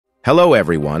Hello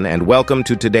everyone, and welcome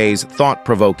to today's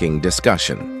thought-provoking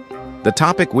discussion. The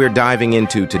topic we're diving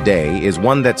into today is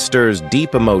one that stirs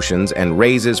deep emotions and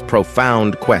raises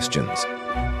profound questions.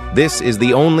 This is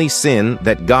the only sin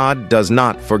that God does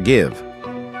not forgive.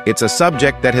 It's a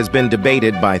subject that has been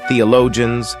debated by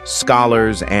theologians,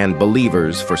 scholars, and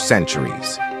believers for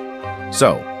centuries.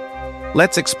 So,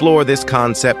 let's explore this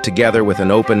concept together with an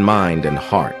open mind and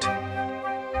heart.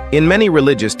 In many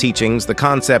religious teachings, the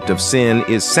concept of sin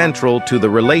is central to the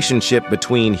relationship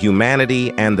between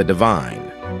humanity and the divine.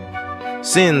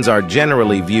 Sins are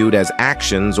generally viewed as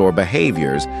actions or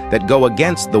behaviors that go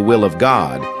against the will of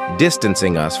God,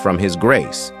 distancing us from His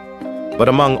grace. But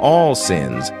among all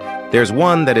sins, there's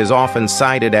one that is often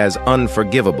cited as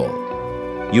unforgivable.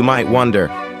 You might wonder,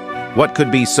 what could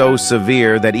be so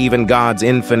severe that even God's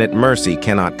infinite mercy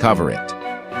cannot cover it?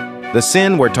 The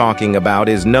sin we're talking about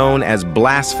is known as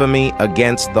blasphemy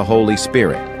against the Holy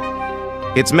Spirit.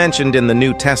 It's mentioned in the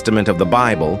New Testament of the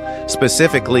Bible,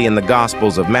 specifically in the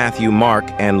Gospels of Matthew, Mark,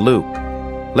 and Luke.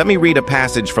 Let me read a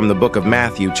passage from the book of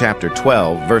Matthew, chapter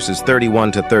 12, verses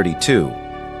 31 to 32.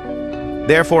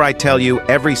 Therefore I tell you,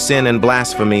 every sin and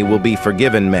blasphemy will be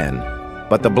forgiven men,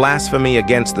 but the blasphemy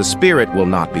against the Spirit will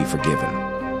not be forgiven.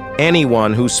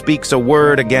 Anyone who speaks a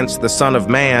word against the Son of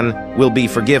Man will be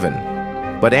forgiven,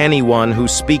 but anyone who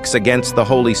speaks against the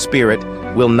Holy Spirit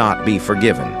will not be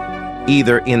forgiven,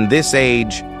 either in this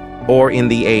age or in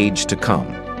the age to come.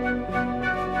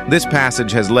 This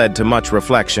passage has led to much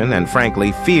reflection and,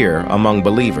 frankly, fear among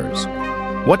believers.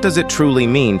 What does it truly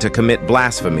mean to commit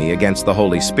blasphemy against the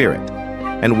Holy Spirit?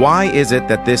 And why is it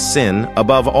that this sin,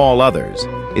 above all others,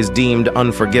 is deemed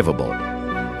unforgivable?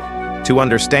 To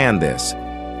understand this,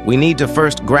 we need to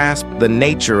first grasp the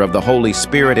nature of the Holy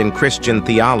Spirit in Christian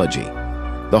theology.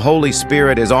 The Holy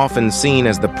Spirit is often seen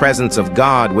as the presence of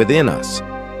God within us,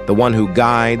 the one who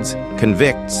guides,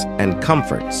 convicts, and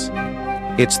comforts.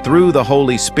 It's through the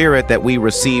Holy Spirit that we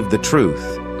receive the truth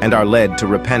and are led to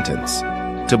repentance.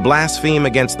 To blaspheme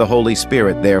against the Holy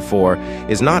Spirit, therefore,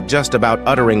 is not just about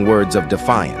uttering words of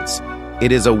defiance.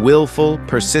 It is a willful,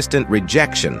 persistent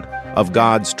rejection of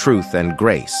God's truth and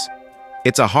grace.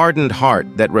 It's a hardened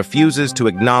heart that refuses to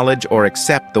acknowledge or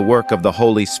accept the work of the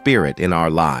Holy Spirit in our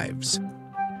lives.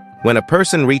 When a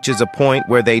person reaches a point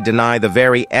where they deny the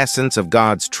very essence of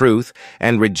God's truth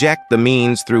and reject the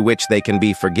means through which they can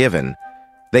be forgiven,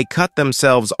 they cut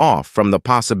themselves off from the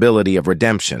possibility of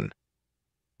redemption.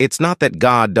 It's not that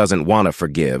God doesn't want to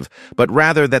forgive, but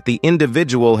rather that the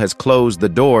individual has closed the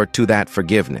door to that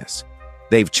forgiveness.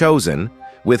 They've chosen,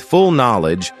 with full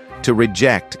knowledge, to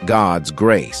reject God's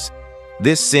grace.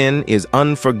 This sin is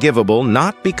unforgivable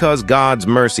not because God's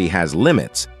mercy has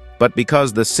limits, but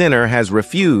because the sinner has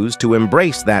refused to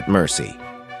embrace that mercy.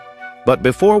 But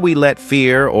before we let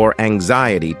fear or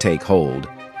anxiety take hold,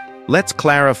 let's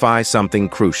clarify something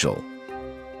crucial.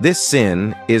 This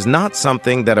sin is not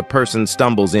something that a person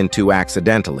stumbles into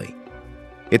accidentally.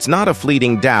 It's not a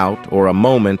fleeting doubt or a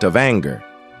moment of anger.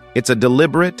 It's a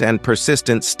deliberate and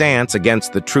persistent stance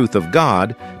against the truth of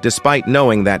God, despite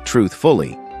knowing that truth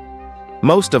fully.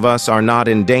 Most of us are not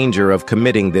in danger of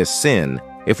committing this sin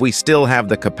if we still have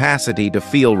the capacity to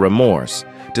feel remorse,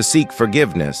 to seek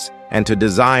forgiveness, and to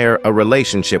desire a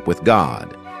relationship with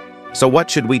God. So what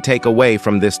should we take away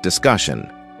from this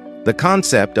discussion? The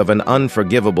concept of an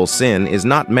unforgivable sin is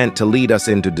not meant to lead us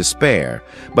into despair,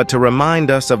 but to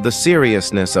remind us of the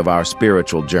seriousness of our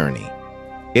spiritual journey.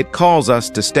 It calls us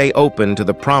to stay open to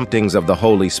the promptings of the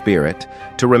Holy Spirit,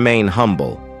 to remain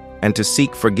humble, and to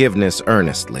seek forgiveness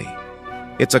earnestly.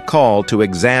 It's a call to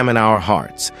examine our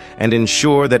hearts and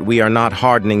ensure that we are not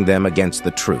hardening them against the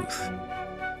truth.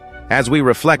 As we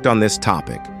reflect on this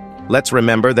topic, let's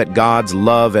remember that God's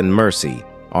love and mercy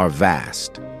are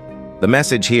vast. The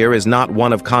message here is not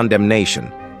one of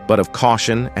condemnation, but of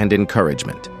caution and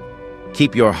encouragement.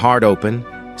 Keep your heart open,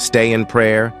 stay in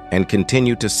prayer, and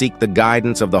continue to seek the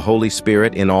guidance of the Holy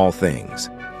Spirit in all things.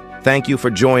 Thank you for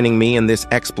joining me in this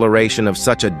exploration of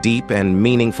such a deep and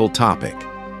meaningful topic.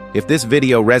 If this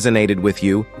video resonated with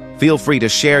you, feel free to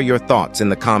share your thoughts in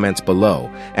the comments below.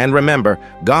 And remember,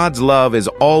 God's love is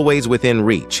always within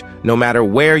reach, no matter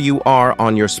where you are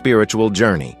on your spiritual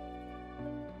journey.